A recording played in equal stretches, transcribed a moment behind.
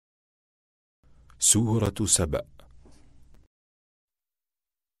سورة سبأ.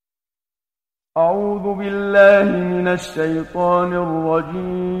 أعوذ بالله من الشيطان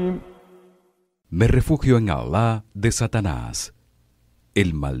الرجيم. Me refugio en Allah de Satanás,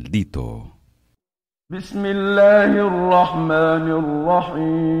 el maldito. بسم الله الرحمن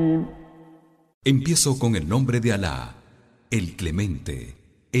الرحيم. Empiezo con el nombre de Alá, el Clemente,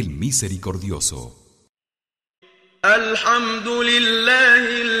 el Misericordioso. الحمد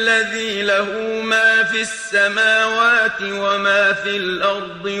لله الذي له ما في السماوات وما في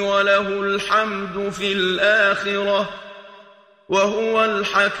الأرض وله الحمد في الآخرة وهو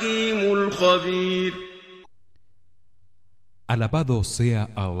الحكيم الخبير. Alabado sea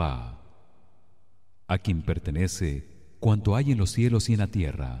Allah, a quien pertenece cuanto hay en los cielos y en la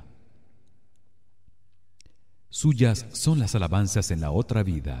tierra. Suyas son las alabanzas en la otra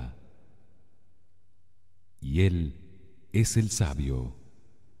vida. Y él es el sabio,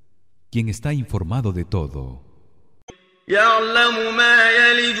 quien está informado de todo. يعلم ما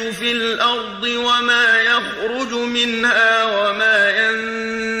يلج في الأرض وما يخرج منها وما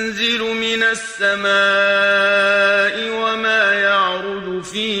ينزل من السماء وما يعرج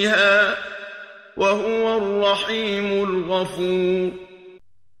فيها وهو الرحيم الغفور.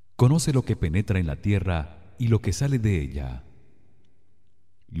 Conoce lo que penetra en la tierra y lo que sale de ella,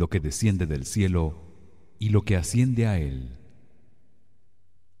 lo que desciende del cielo y lo que asciende a él.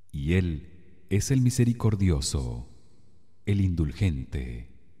 Y él es el misericordioso, el indulgente.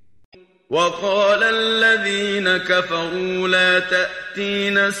 وقال الذين كفروا لا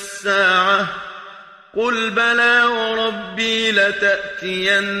تأتينا الساعة قل بلى وربي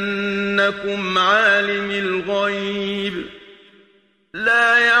لتأتينكم عالم الغيب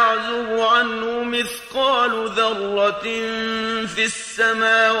لا يعزب عنه مثقال ذرة في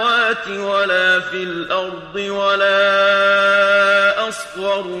السماوات ولا في الأرض ولا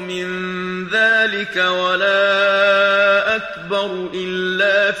أصغر من ذلك ولا أكبر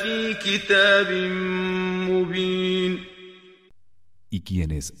إلا في كتاب مبين. Y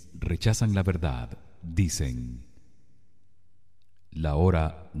quienes rechazan la verdad dicen: la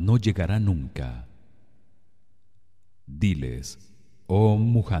hora no llegará nunca. Diles: oh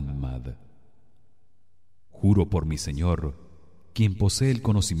Muhammad, juro por mi Señor, quien posee el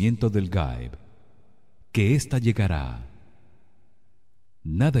conocimiento del Gaib, que ésta llegará.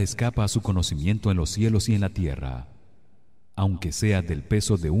 Nada escapa a su conocimiento en los cielos y en la tierra, aunque sea del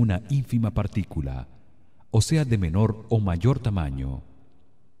peso de una ínfima partícula, o sea de menor o mayor tamaño,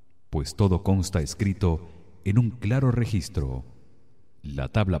 pues todo consta escrito en un claro registro, la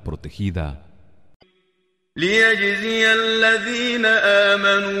tabla protegida. ليجزي الذين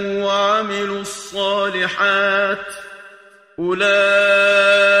آمنوا وعملوا الصالحات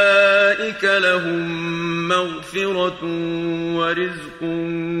أولئك لهم مغفرة ورزق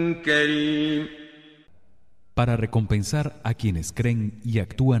كريم. Para recompensar a quienes creen y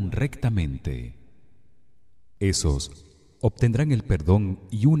actúan rectamente. Esos obtendrán el perdón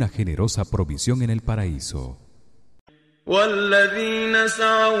y una generosa provisión en el paraíso. والذين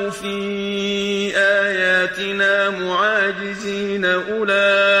سعوا في آياتنا معاجزين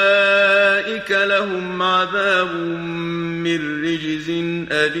أولئك لهم عذاب من رجز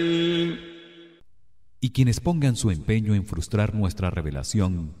أليم. Y quienes pongan su empeño en frustrar nuestra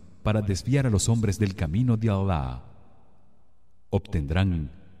revelación para desviar a los hombres del camino de Allah,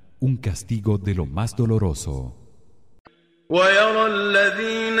 obtendrán un castigo de lo más doloroso. ويرى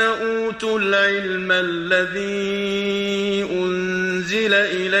الذين أوتوا العلم الذي أنزل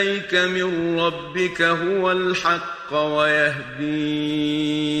إليك من ربك هو الحق ويهدي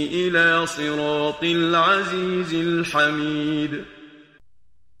إلى صراط العزيز الحميد.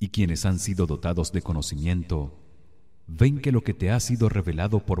 Y quienes han sido dotados de conocimiento ven que lo que te ha sido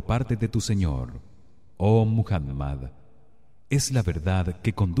revelado por parte de tu Señor, oh Muhammad, es la verdad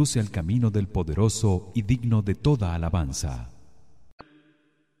que conduce al camino del poderoso y digno de toda alabanza.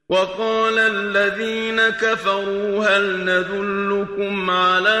 وقال الذين كفروا هل ندلكم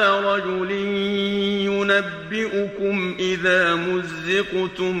على رجل ينبئكم إذا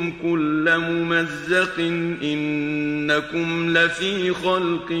مزقتم كل ممزق إنكم لفي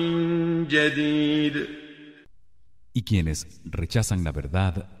خلق جديد. Y quienes rechazan la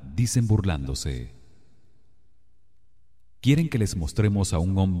verdad dicen burlándose: ¿quieren que les mostremos a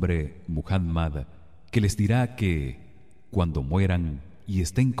un hombre, Muhammad, que les dirá que, cuando mueran y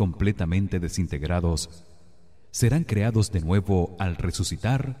estén completamente desintegrados, serán creados de nuevo al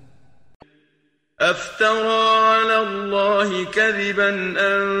resucitar? أفترى على الله كذبا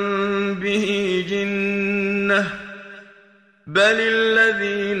أم به جنة بل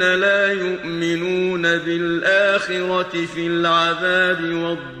الذين لا يؤمنون بالآخرة في العذاب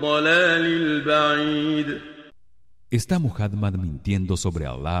والضلال البعيد. ¿Está Muhammad mintiendo sobre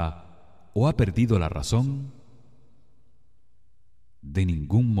Allah o ha perdido la razón? De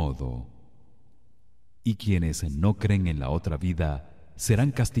ningún modo. Y quienes no creen en la otra vida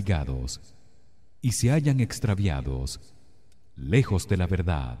serán castigados y se hallan extraviados, lejos de la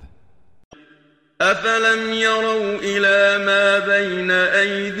verdad. أفلم يروا إلى ما بين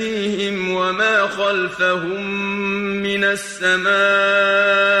أيديهم وما خلفهم من السماء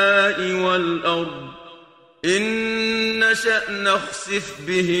والأرض إن نشأ نخسف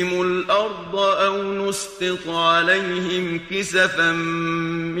بهم الأرض أو نسقط عليهم كسفا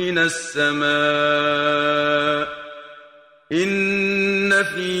من السماء إن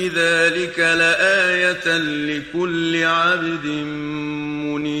في ذلك لآية لكل عبد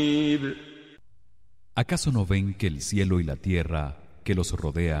منيب. ¿Acaso no ven que el cielo y la tierra que los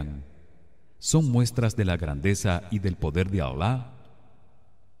rodean son muestras de la grandeza y del poder de Allah?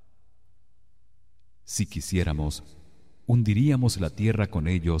 Si quisiéramos, hundiríamos la tierra con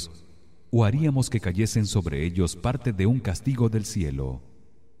ellos o haríamos que cayesen sobre ellos parte de un castigo del cielo.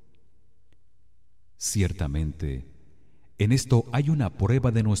 Ciertamente, en esto hay una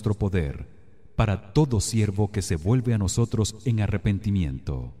prueba de nuestro poder para todo siervo que se vuelve a nosotros en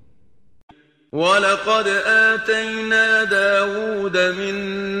arrepentimiento. وَلَقَدْ آتَيْنَا دَاوُودَ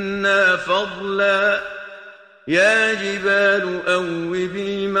مِنَّا فَضْلًا يَا جِبَالُ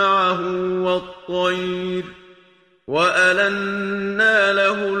أَوِّبِي مَعَهُ وَالطَّيْرَ وَأَلَنَّا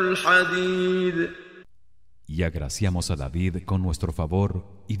لَهُ الْحَدِيدَ. Y agraciamos a David con nuestro favor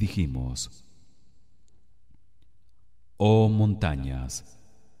y dijimos: Oh montañas,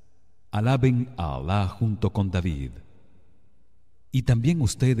 alaben a Allah junto con David. Y también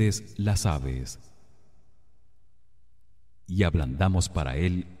ustedes las aves. Y ablandamos para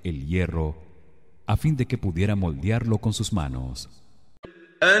él el hierro a fin de que pudiera moldearlo con sus manos.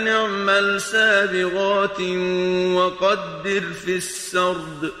 أَنِ اعْمَلْ سَابِغَاتٍ وَقَدِّرْ فِي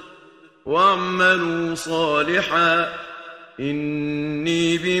السَّرْدِ وَاعْمَلُوا صَالِحًا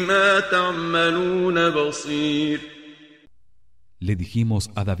إِنِّي بِمَا تَعْمَلُونَ بَصِيرٌ. Le dijimos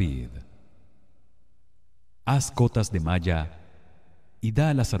a David: Haz cotas de malla y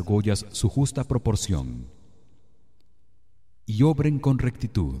da a las argollas su justa proporción, y obren con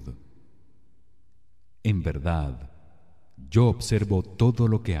rectitud. En verdad, yo observo todo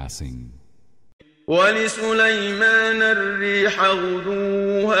lo que hacen. وَلِسُلَيْمَانَ الرِّيحَ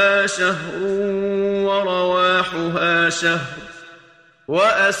غُدُوُّهَا شَهْرٌ وَرَوَاحُهَا شَهْرٌ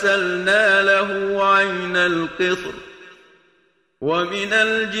وَأَسَلْنَا لَهُ عَيْنَ الْقِطْرِ وَمِنَ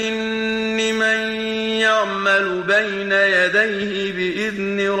الْجِنِّ مَن يَعْمَلُ بَيْنَ يَدَيْهِ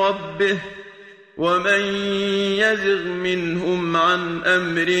بِإِذْنِ رَبِّهِ وَمَن يَزِغْ مِنْهُمْ عَنْ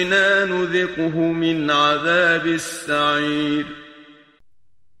أَمْرِنَا نُذِقْهُ مِنْ عَذَابِ السَّعِيرِ.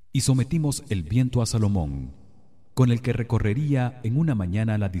 Y sometimos el viento a Salomón, con el que recorrería en una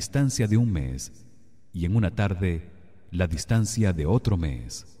mañana la distancia de un mes y en una tarde la distancia de otro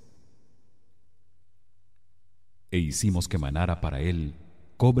mes. E hicimos que manara para él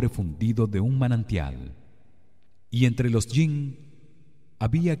cobre fundido de un manantial, y entre los jinn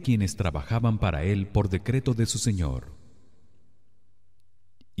había quienes trabajaban para él por decreto de su Señor,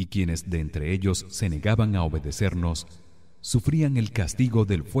 y quienes de entre ellos se negaban a obedecernos sufrían el castigo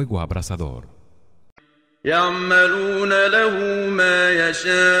del fuego abrasador. يعملون له ما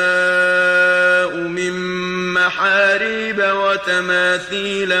يشاء من محاريب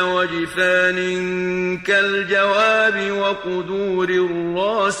وتماثيل وجفان كالجواب وقدور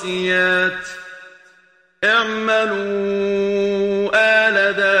الراسيات اعملوا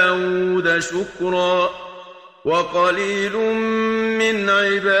آل داود شكرا وقليل من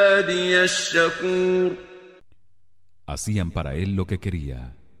عبادي الشكور. Hacían para él lo que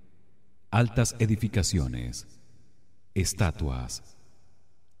quería: altas edificaciones, estatuas,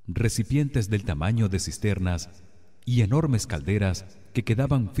 recipientes del tamaño de cisternas y enormes calderas que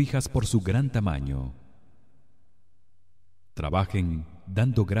quedaban fijas por su gran tamaño. Trabajen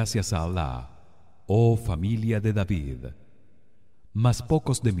dando gracias a Allah, oh familia de David, mas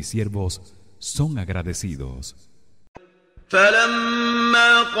pocos de mis siervos son agradecidos.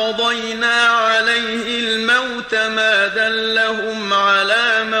 فَلَمَّا قَضَيْنَا عَلَيْهِ الْمَوْتَ مَا دَلَّهُمْ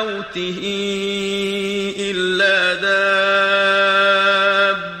عَلَى مَوْتِهِ إِلَّا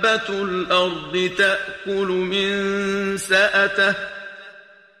دَابَّةُ الْأَرْضِ تَأْكُلُ مِنْ سَأَتَهُ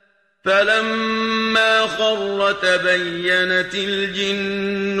فَلَمَّا خَرَّ تَبَيَّنَتِ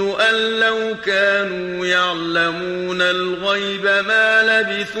الْجِنُّ أَن لَّوْ كَانُوا يَعْلَمُونَ الْغَيْبَ مَا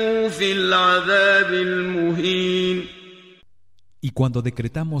لَبِثُوا فِي الْعَذَابِ الْمُهِينِ. Y cuando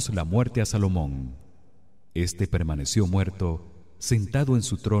decretamos la muerte a Salomón, éste permaneció muerto, sentado en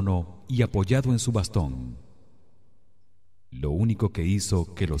su trono y apoyado en su bastón. Lo único que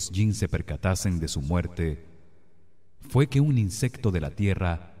hizo que los jinn se percatasen de su muerte fue que un insecto de la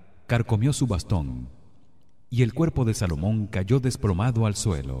tierra carcomió su bastón y el cuerpo de Salomón cayó desplomado al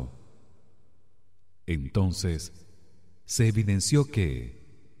suelo. Entonces se evidenció que,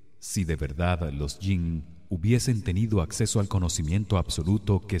 si de verdad los jinn hubiesen tenido acceso al conocimiento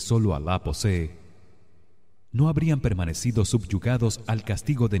absoluto que solo Alá posee, no habrían permanecido subyugados al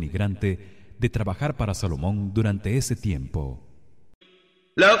castigo denigrante de trabajar para Salomón durante ese tiempo.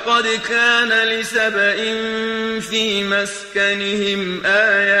 لقد كان لسبإ في مسكنهم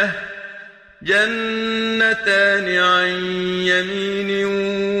آية جنتان عن يمين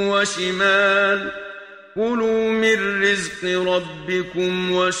وشمال كلوا من رزق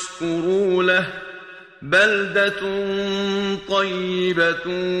ربكم واشكروا له بلدة طيبة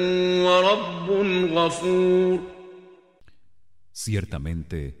ورب غفور.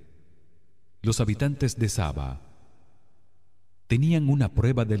 Ciertamente, los habitantes de Saba tenían una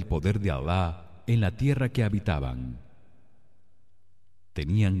prueba del poder de Alá en la tierra que habitaban.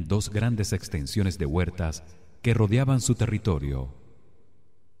 Tenían dos grandes extensiones de huertas que rodeaban su territorio,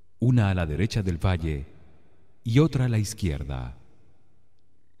 una a la derecha del valle y otra a la izquierda.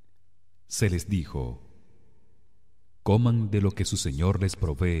 Se les dijo: coman de lo que su Señor les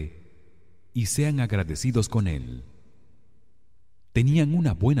provee y sean agradecidos con él. Tenían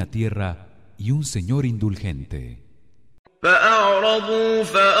una buena tierra y un Señor indulgente. فأعرضوا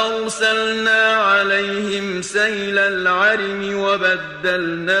فأرسلنا عليهم سيل العرم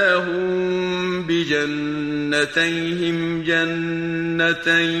وبدلناهم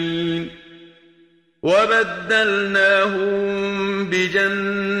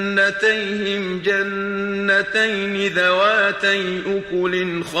جنتين ذواتي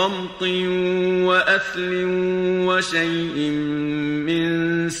أكل خمط وأثل وشيء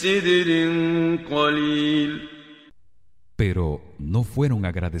من سدر قليل. Pero no fueron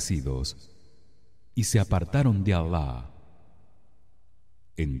agradecidos y se apartaron de Alá.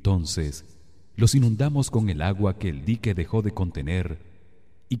 Entonces los inundamos con el agua que el dique dejó de contener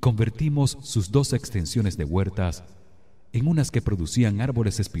y convertimos sus dos extensiones de huertas en unas que producían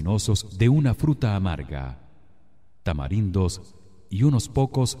árboles espinosos de una fruta amarga, tamarindos y unos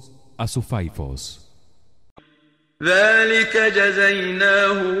pocos azufaifos. ذلك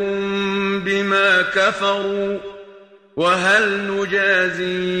جزيناهم بما كفروا وهل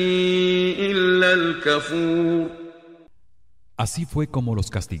نجازي إلا الكفور. Así fue como los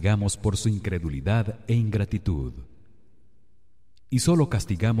castigamos por su incredulidad e ingratitud. Y solo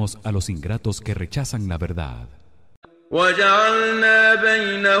castigamos a los ingratos que rechazan la verdad. وجعلنا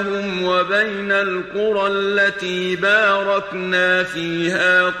بينهم وبين القرى التي باركنا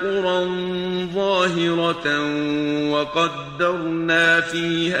فيها قرى ظاهرة وقدرنا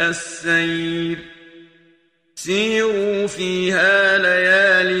فيها السير سيروا فيها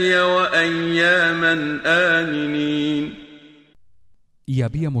ليالي وأياما آمنين. Y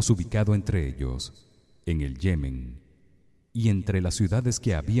habíamos ubicado entre ellos, en el Yemen, y entre las ciudades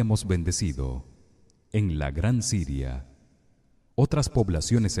que habíamos bendecido, en la Gran Siria, otras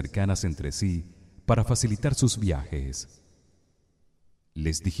poblaciones cercanas entre sí para facilitar sus viajes.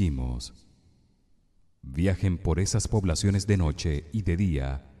 Les dijimos: viajen por esas poblaciones de noche y de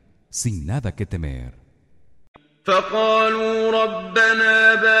día sin nada que temer. فقالوا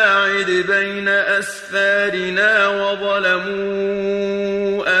ربنا باعد بين أسفارنا وظلموا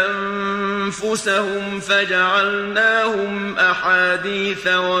أنفسهم فجعلناهم أحاديث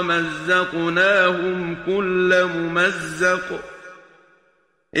ومزقناهم كل ممزق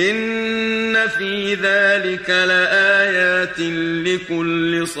إن في ذلك لآيات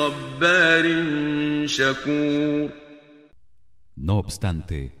لكل صبار شكور. No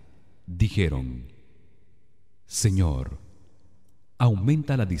obstante, dijeron: Señor,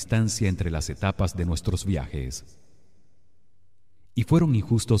 aumenta la distancia entre las etapas de nuestros viajes. Y fueron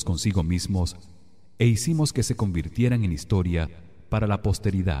injustos consigo mismos e hicimos que se convirtieran en historia para la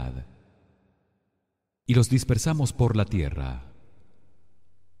posteridad. Y los dispersamos por la tierra.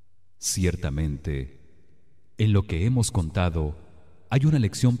 Ciertamente, en lo que hemos contado hay una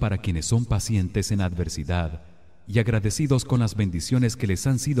lección para quienes son pacientes en adversidad y agradecidos con las bendiciones que les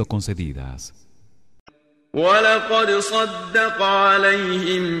han sido concedidas. ولقد صدق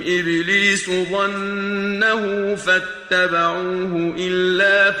عليهم إبليس ظنه فاتبعوه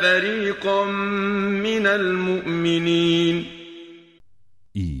إلا فريقا من المؤمنين.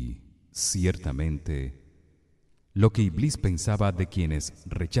 Y ciertamente lo que Iblis pensaba de quienes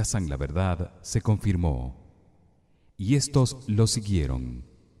rechazan la verdad se confirmó, y estos lo siguieron,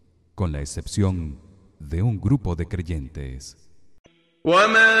 con la excepción de un grupo de creyentes.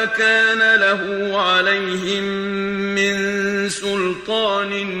 وما كان له عليهم من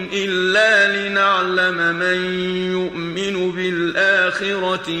سلطان إلا لنعلم من يؤمن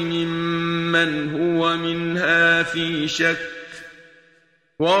بالآخرة ممن هو منها في شك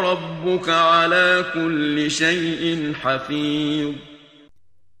وربك على كل شيء حفيظ.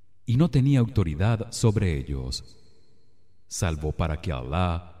 Y no tenía autoridad sobre ellos, salvo para que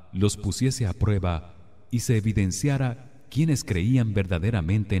Allah los pusiese a prueba y se evidenciara quienes creían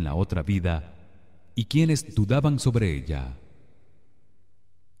verdaderamente en la otra vida y quienes dudaban sobre ella.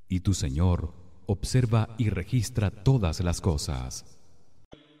 Y tu Señor observa y registra todas las cosas.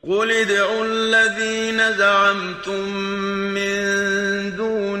 قل ادعوا الذين زعمتم من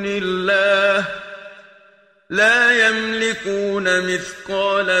دون الله لا يملكون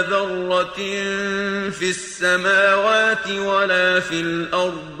مثقال ذرة في السماوات ولا في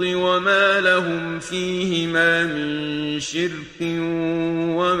الأرض وما لهم فيهما من شرك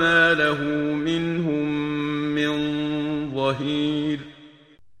وما له منهم من ظهير.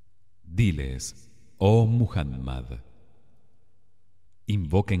 Diles, oh Muhammad,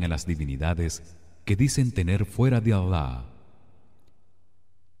 invoquen a las divinidades que dicen tener fuera de Allah.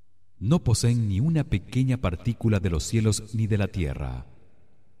 No poseen ni una pequeña partícula de los cielos ni de la tierra.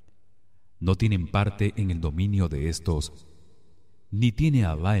 No tienen parte en el dominio de estos, ni tiene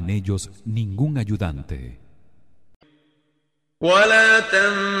Allah en ellos ningún ayudante. ولا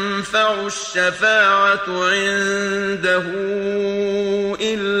تنفع الشفاعة عنده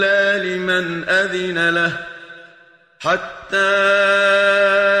إلا لمن أذن له حتى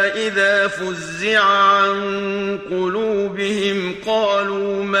إذا فزع عن قلوبهم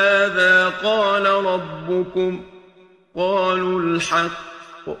قالوا ماذا قال ربكم قالوا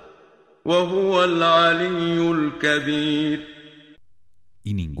الحق وهو العلي الكبير.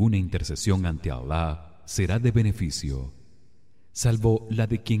 Y ninguna intercesión ante Allah será de beneficio, salvo la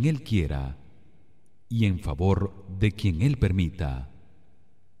de quien Él quiera y en favor de quien Él permita.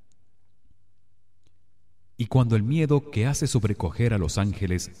 Y cuando el miedo que hace sobrecoger a los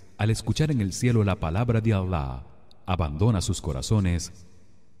ángeles al escuchar en el cielo la palabra de Allah abandona sus corazones,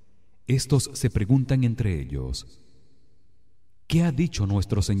 estos se preguntan entre ellos: ¿qué ha dicho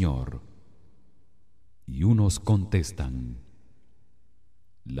nuestro Señor? Y unos contestan: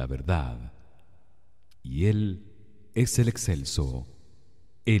 la verdad, y Él es el excelso,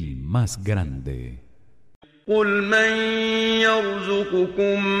 el más grande. قل من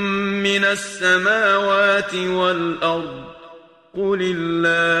يرزقكم من السماوات والأرض قل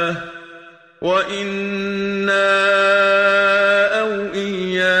الله وإنا أو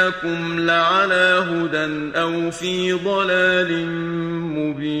إياكم لعلى هدى أو في ضلال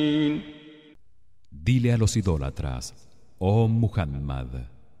مبين. Dile a los idólatras, oh Muhammad,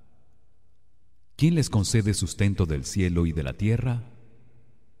 ¿quién les concede sustento del cielo y de la tierra?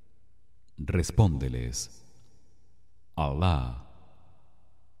 Respóndeles: Allah.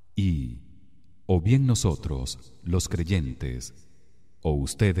 Y o bien nosotros, los creyentes, o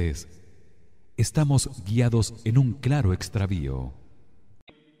ustedes, estamos guiados en un claro extravío.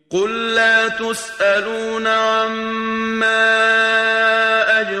 قل لا تسألون عما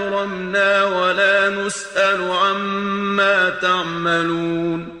أجرمنا ولا نسأل عما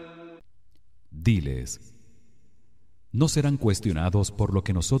تعملون. Diles: no serán cuestionados por lo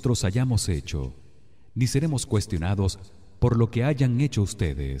que nosotros hayamos hecho, ni seremos cuestionados por lo que hayan hecho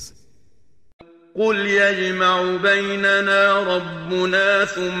ustedes. قل يجمع بيننا ربنا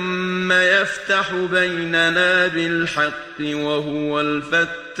ثم يفتح بيننا بالحق وهو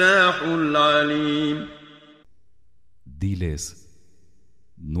الفتاح العليم. Diles: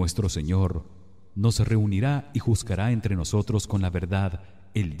 nuestro Señor nos reunirá y juzgará entre nosotros con la verdad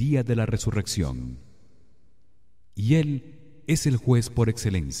el día de la resurrección. Y Él es el juez por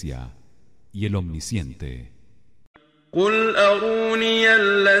excelencia y el omnisciente. قل أروني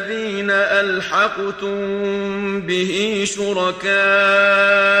الذين ألحقتم به شركاء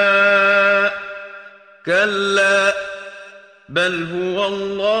كلا بل هو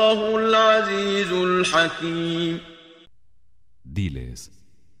الله العزيز الحكيم. Diles: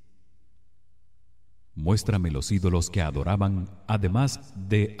 muéstrame los ídolos que adoraban además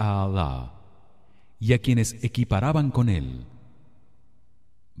de a Allah y a quienes equiparaban con él.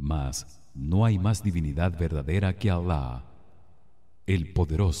 Mas no hay más divinidad verdadera que Allah, el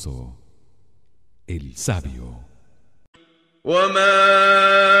poderoso, el sabio. وما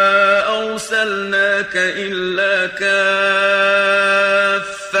أرسلناك إلا كافة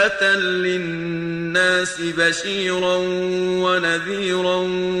كافة للناس بشيرا ونذيرا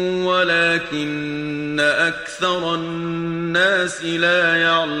ولكن أكثر الناس لا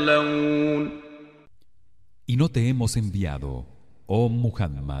يعلمون. Y no te hemos enviado, oh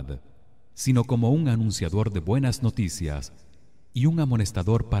Muhammad, sino como un anunciador de buenas noticias y un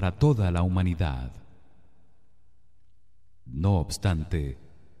amonestador para toda la humanidad. No obstante,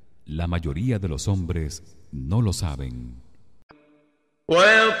 la mayoría de los hombres no lo saben.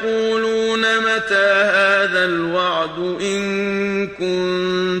 ويقولون متى هذا الوعد إن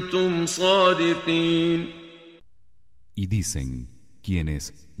كنتم صادقين. Y dicen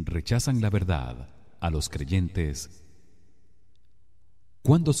quienes rechazan la verdad a los creyentes: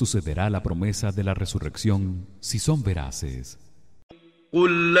 ¿cuándo sucederá la promesa de la resurrección si son veraces?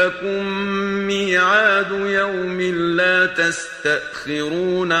 قل لكم ميعاد يوم لا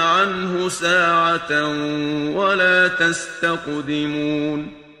تستأخرون عنه ساعة ولا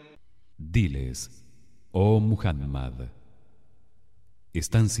تستقدمون. Diles, oh Muhammad,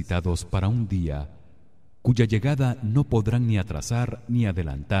 están citados para un día cuya llegada no podrán ni atrasar ni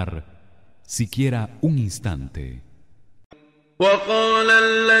adelantar siquiera un instante. وقال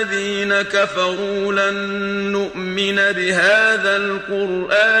الذين كفروا لن نؤمن بهذا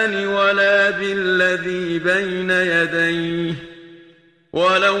القرآن ولا بالذي بين يديه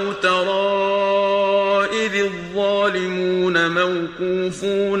ولو ترى إذ الظالمون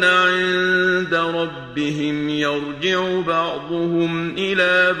موقوفون عند ربهم يرجع بعضهم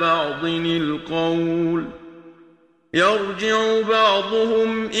إلى بعض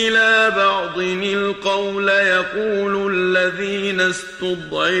القول يقول الذين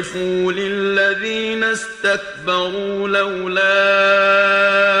استضعفوا للذين استكبروا لولا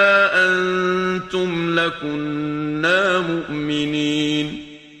أنتم لكنا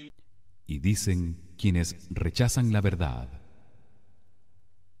مؤمنين. Y dicen quienes rechazan la verdad: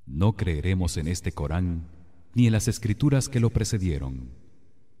 no creeremos en este Corán ni en las escrituras que lo precedieron.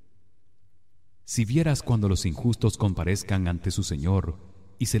 Si vieras cuando los injustos comparezcan ante su Señor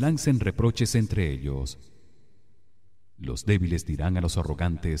y se lancen reproches entre ellos, los débiles dirán a los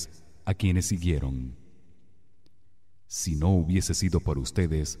arrogantes a quienes siguieron: si no hubiese sido por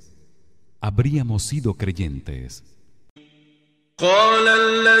ustedes, habríamos sido creyentes. قال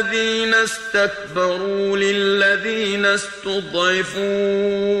الذين استكبروا للذين استضعفوا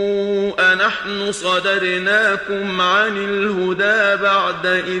أنحن صددناكم عن الهدى بعد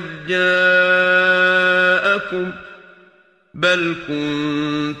إذ جاءكم بل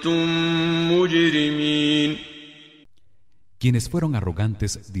كنتم مجرمين. Quienes fueron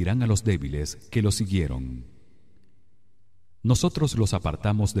arrogantes dirán a los débiles que los siguieron: nosotros los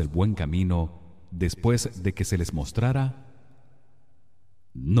apartamos del buen camino después de que se les mostrara.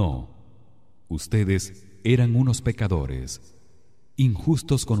 No, ustedes eran unos pecadores,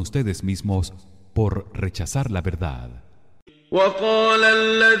 injustos con ustedes mismos por rechazar la verdad. وقال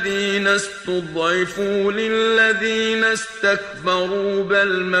الذين استضعفوا للذين استكبروا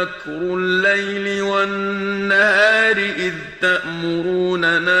بل مكر الليل والنهار إذ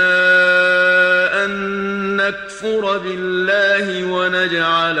تأمروننا أن نكفر بالله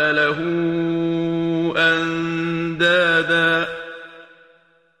ونجعل له أندادا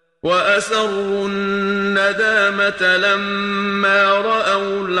وأسروا الندامة لما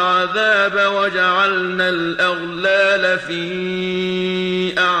رأوا العذاب وجعلنا الأغلال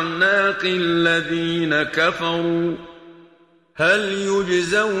في أعناق الذين كفروا هل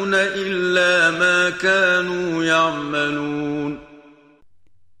يجزون إلا ما كانوا يعملون.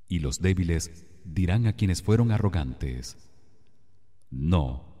 Y los débiles dirán a quienes fueron arrogantes: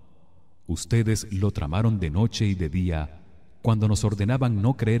 no, ustedes lo tramaron de noche y de día cuando nos ordenaban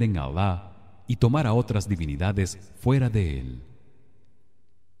no creer en Allah y tomar a otras divinidades fuera de él.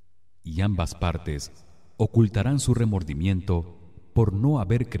 Y ambas partes ocultarán su remordimiento por no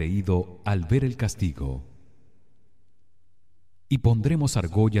haber creído al ver el castigo. Y pondremos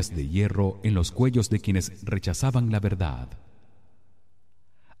argollas de hierro en los cuellos de quienes rechazaban la verdad.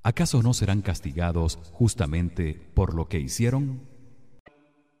 ¿Acaso no serán castigados justamente por lo que hicieron?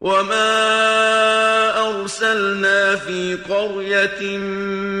 وما أرسلنا في قرية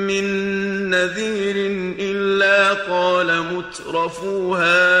من نذير إلا قال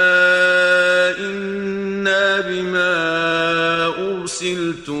مترفوها إنا بما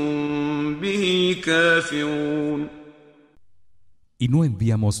أرسلتم به كافرون. Y no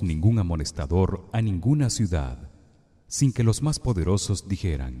enviamos ningún amonestador a ninguna ciudad sin que los más poderosos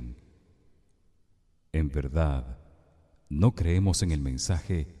dijeran: en verdad, no creemos en el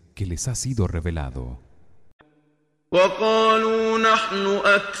mensaje que les ha sido revelado. وقالوا نحن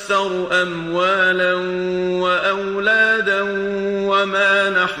أكثر أموالا وأولادا وما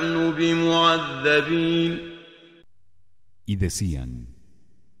نحن بمعذبين. Y decían: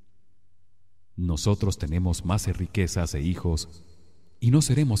 Nosotros tenemos más riquezas e hijos y no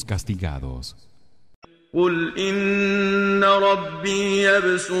seremos castigados. قل إن ربي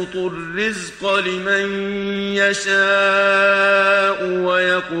يبسط الرزق لمن يشاء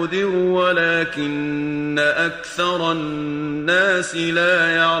ويقدر ولكن أكثر الناس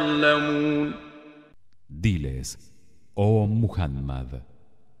لا يعلمون. Diles, oh Muhammad,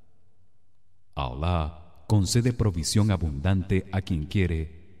 Allah concede provisión abundante a quien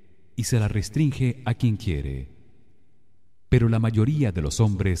quiere y se la restringe a quien quiere, pero la mayoría de los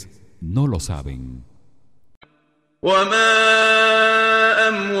hombres no lo saben. وما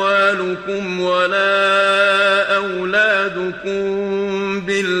أموالكم ولا أولادكم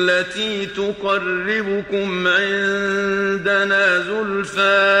بالتي تقربكم عندنا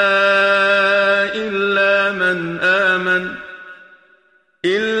زلفى إلا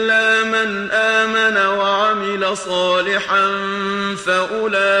من آمن وعمل صالحا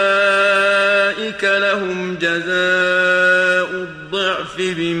فأولئك لهم جزاء الضعف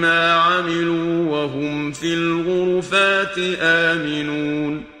بما عملوا وهم في الغرفات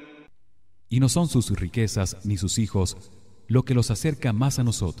آمنون. Y no son sus riquezas ni sus hijos lo que los acerca más a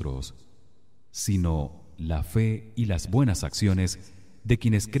nosotros, sino la fe y las buenas acciones de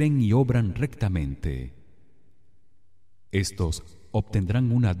quienes creen y obran rectamente. Estos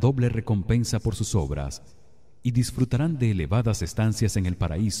obtendrán una doble recompensa por sus obras y disfrutarán de elevadas estancias en el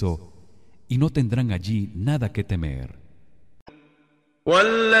paraíso y no tendrán allí nada que temer.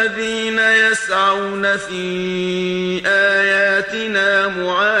 والذين يسعون في آياتنا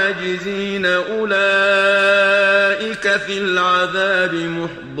معاجزين أولئك في العذاب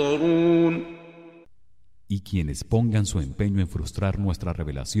محضرون. Y quienes pongan su empeño en frustrar nuestra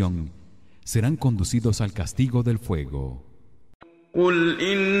revelación serán conducidos al castigo del fuego. قل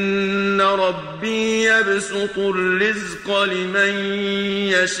إن ربي يبسط الرزق لمن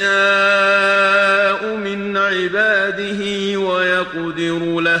يشاء من عباده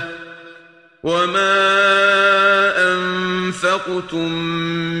ويقدر له وما أنفقتم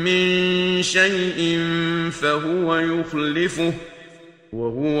من شيء فهو يخلفه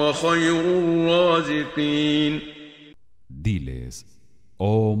وهو خير الرازقين. Diles,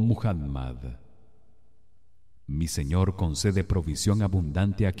 oh Muhammad, mi Señor concede provisión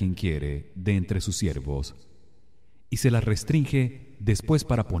abundante a quien quiere de entre sus siervos y se la restringe después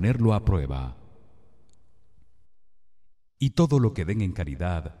para ponerlo a prueba. Y todo lo que den en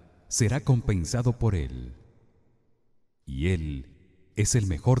caridad será compensado por él. Y él es el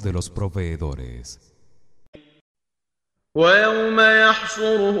mejor de los proveedores. ويوم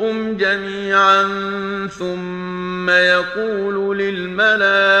يحشرهم جميعا ثم يقول للملائكة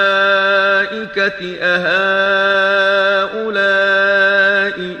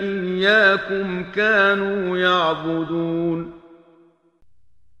أهؤلاء إياكم كانوا يعبدون.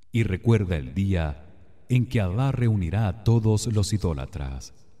 Y recuerda el día en que Allah reunirá a todos los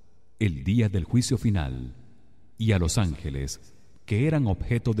idólatras, el día del juicio final, y a los ángeles que eran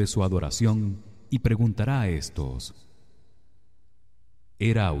objeto de su adoración, y preguntará a estos: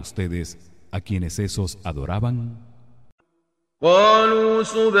 ¿Era a ustedes a quienes esos adoraban? قالوا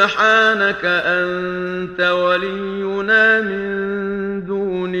سبحانك أنت ولينا من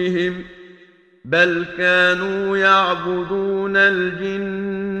دونهم بل كانوا يعبدون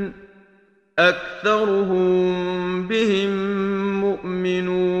الجن أكثرهم بهم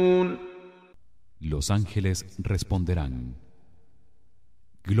مؤمنون. Los ángeles responderán: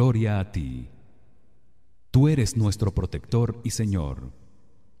 Gloria a ti. Tú eres nuestro protector y Señor,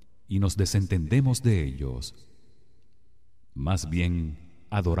 y nos desentendemos de ellos. Más bien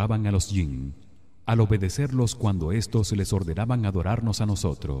adoraban a los jinn al obedecerlos cuando éstos les ordenaban adorarnos a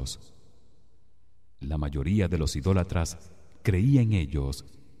nosotros. La mayoría de los idólatras creía en ellos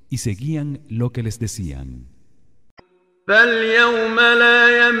y seguían lo que les decían. فاليوم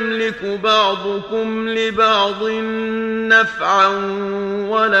لا يملك بعضكم لبعض نفعا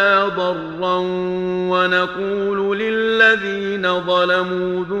ولا ضرا ونقول للذين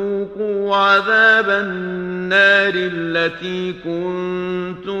ظلموا ذوقوا عذاب النار التي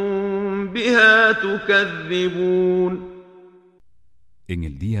كنتم بها تكذبون. En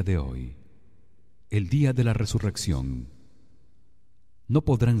el día de hoy, el día de la resurrección, no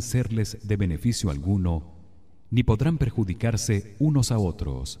podrán serles de beneficio alguno ni podrán perjudicarse unos a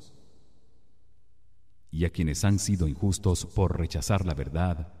otros. Y a quienes han sido injustos por rechazar la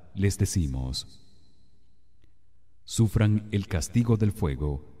verdad, les decimos: sufran el castigo del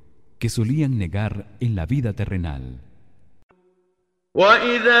fuego que solían negar en la vida terrenal.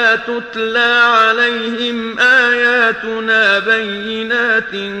 وإذا تتلى عليهم آياتنا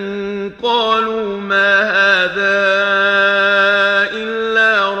بينات قالوا ما هذا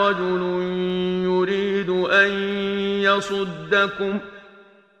إلا رجل يريد أن يصدكم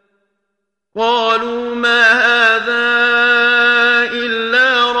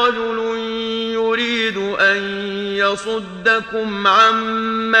يصدكم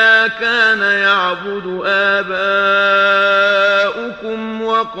عما كان يعبد آباؤكم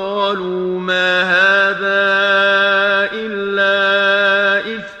وقالوا ما هذا إلا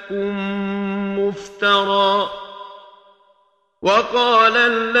إفك مفترى وقال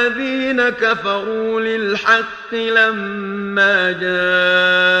الذين كفروا للحق لما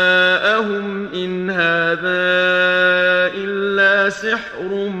جاءهم إن هذا إلا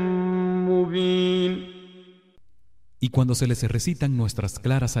سحر مبين. Y cuando se les recitan nuestras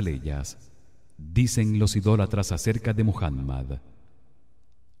claras aleyas, dicen los idólatras acerca de Muhammad: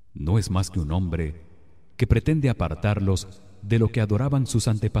 no es más que un hombre que pretende apartarlos de lo que adoraban sus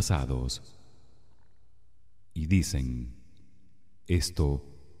antepasados. Y dicen: esto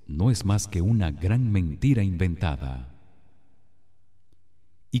no es más que una gran mentira inventada.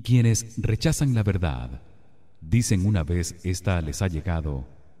 Y quienes rechazan la verdad dicen una vez ésta les ha llegado: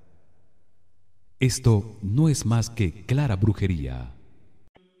 esto no es más que clara brujería.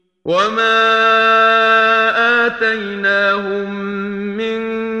 وما آتيناهم من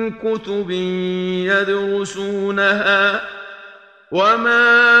كتب يدرسونها وما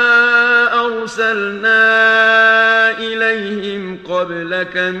أرسلنا إليهم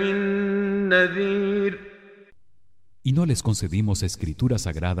قبلك من نذير. Y no les concedimos escrituras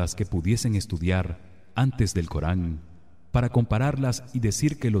sagradas que pudiesen estudiar antes del Corán para compararlas y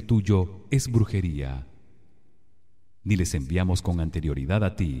decir que lo tuyo es brujería. Ni les enviamos con anterioridad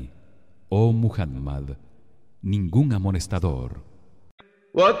a ti, oh Muhammad, ningún amonestador.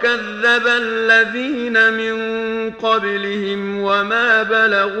 وكذب الذين من قبلهم وما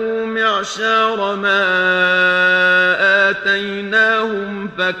بلغوا معشار ما آتيناهم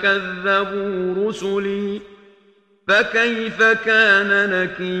فكذبوا رسلي فكيف كان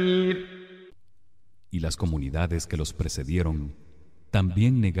نكير. Y las comunidades que los precedieron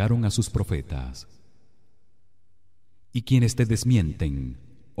también negaron a sus profetas. Y quienes te desmienten,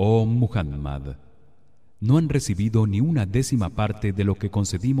 oh Muhammad, no han recibido ni una décima parte de lo que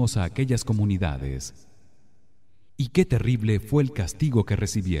concedimos a aquellas comunidades. Y qué terrible fue el castigo que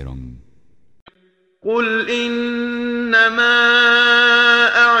recibieron. قل إنما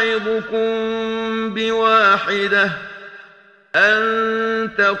أعظكم بواحدة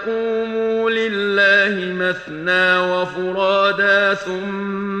أن تقوموا لله مثنى وفرادا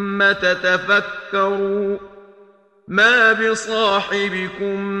ثم تتفكروا ما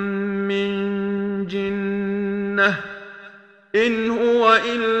بصاحبكم من جنة إن هو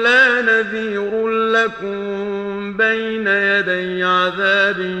إلا نذير لكم بين يدي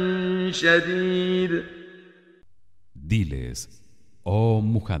عذاب شديد. Diles, oh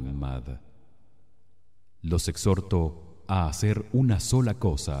Muhammad, los exhorto a hacer una sola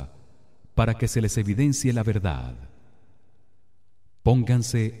cosa para que se les evidencie la verdad.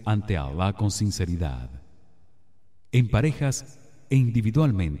 Pónganse ante Allah con sinceridad, en parejas e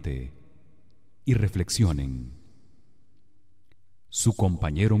individualmente, y reflexionen. Su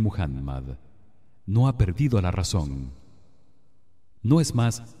compañero Muhammad no ha perdido la razón. No es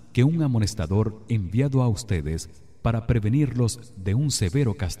más que un amonestador enviado a ustedes para prevenirlos de un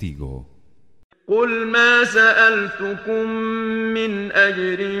severo castigo. قل ما سألتكم من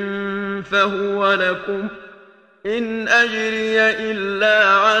أجر فهو لكم إن أجري إلا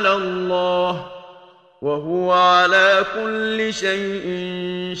على الله وهو على كل شيء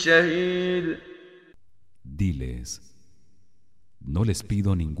شهيد. Diles: no les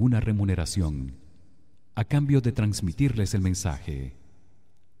pido ninguna remuneración a cambio de transmitirles el mensaje.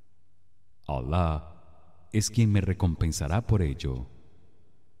 Allah es quien me recompensará por ello,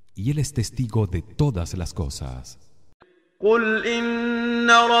 y él es testigo de todas las cosas. قل إن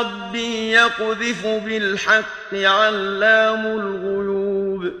ربي يقذف بالحق علام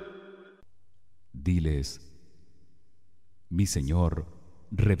الغيوب. Diles: mi Señor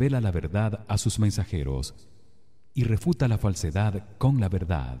revela la verdad a sus mensajeros y refuta la falsedad con la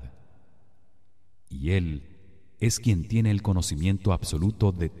verdad. Y él es quien tiene el conocimiento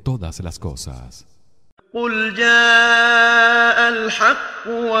absoluto de todas las cosas. قل جاء الحق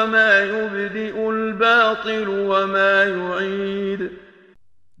وما يبدئ الباطل وما يعيد.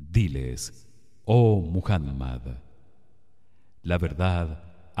 Diles, oh Muhammad, la verdad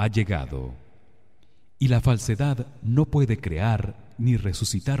ha llegado y la falsedad no puede crear ni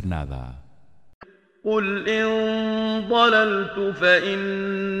resucitar nada. قل إن ضللت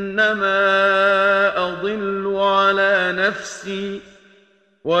فإنما أضل على نفسي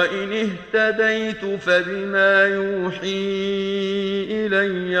وإن اهتديت فبما يوحي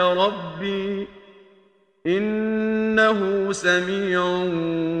إلي ربي إنه سميع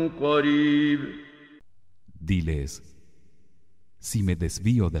قريب. Diles: si me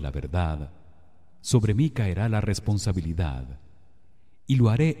desvío de la verdad, sobre mí caerá la responsabilidad, y lo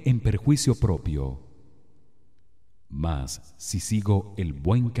haré en perjuicio propio. Mas si sigo el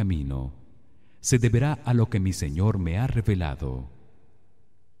buen camino, se deberá a lo que mi Señor me ha revelado.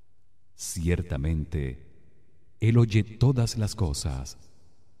 Ciertamente, Él oye todas las cosas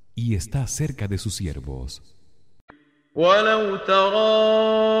y está cerca de sus siervos. ولو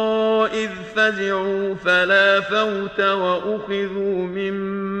ترى إذ فزعوا فلا فوت وأخذوا من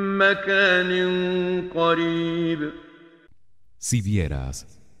مكان قريب. Si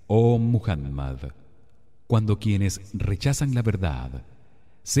vieras, oh Muhammad, cuando quienes rechazan la verdad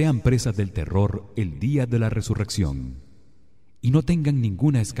sean presas del terror el día de la resurrección y no tengan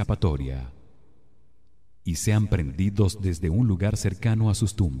ninguna escapatoria y sean prendidos desde un lugar cercano a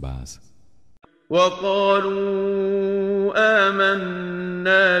sus tumbas. وقالوا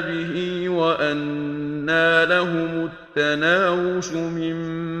آمنا به وأنى لهم التناوش من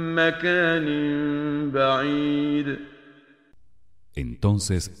مكان بعيد.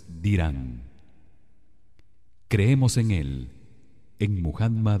 Entonces dirán: creemos en él, en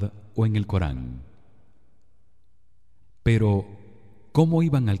Muhammad o en el Corán. Pero ¿cómo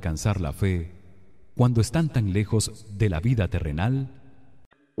iban a alcanzar la fe cuando están tan lejos de la vida terrenal?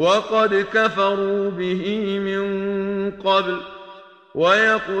 وقد كفروا به من قبل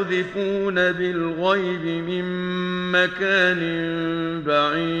ويقذفون بالغيب من مكان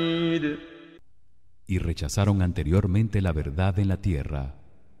بعيد. Y rechazaron anteriormente la verdad en la tierra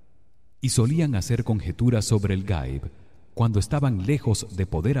y solían hacer conjeturas sobre el Gaib cuando estaban lejos de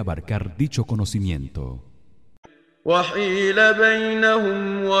poder abarcar dicho conocimiento. وحيل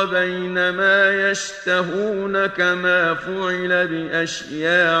بينهم وبين ما يشتهون كما فعل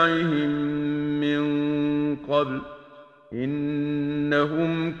بأشياعهم من قبل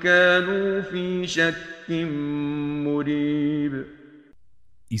إنهم كانوا في شك مريب.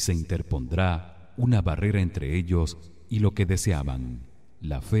 Y se interpondrá una barrera entre ellos y lo que deseaban,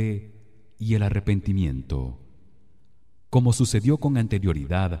 la fe y el arrepentimiento, como sucedió con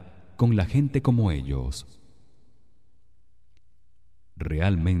anterioridad con la gente como ellos.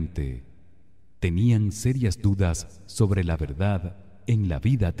 Realmente tenían serias dudas sobre la verdad en la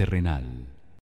vida terrenal.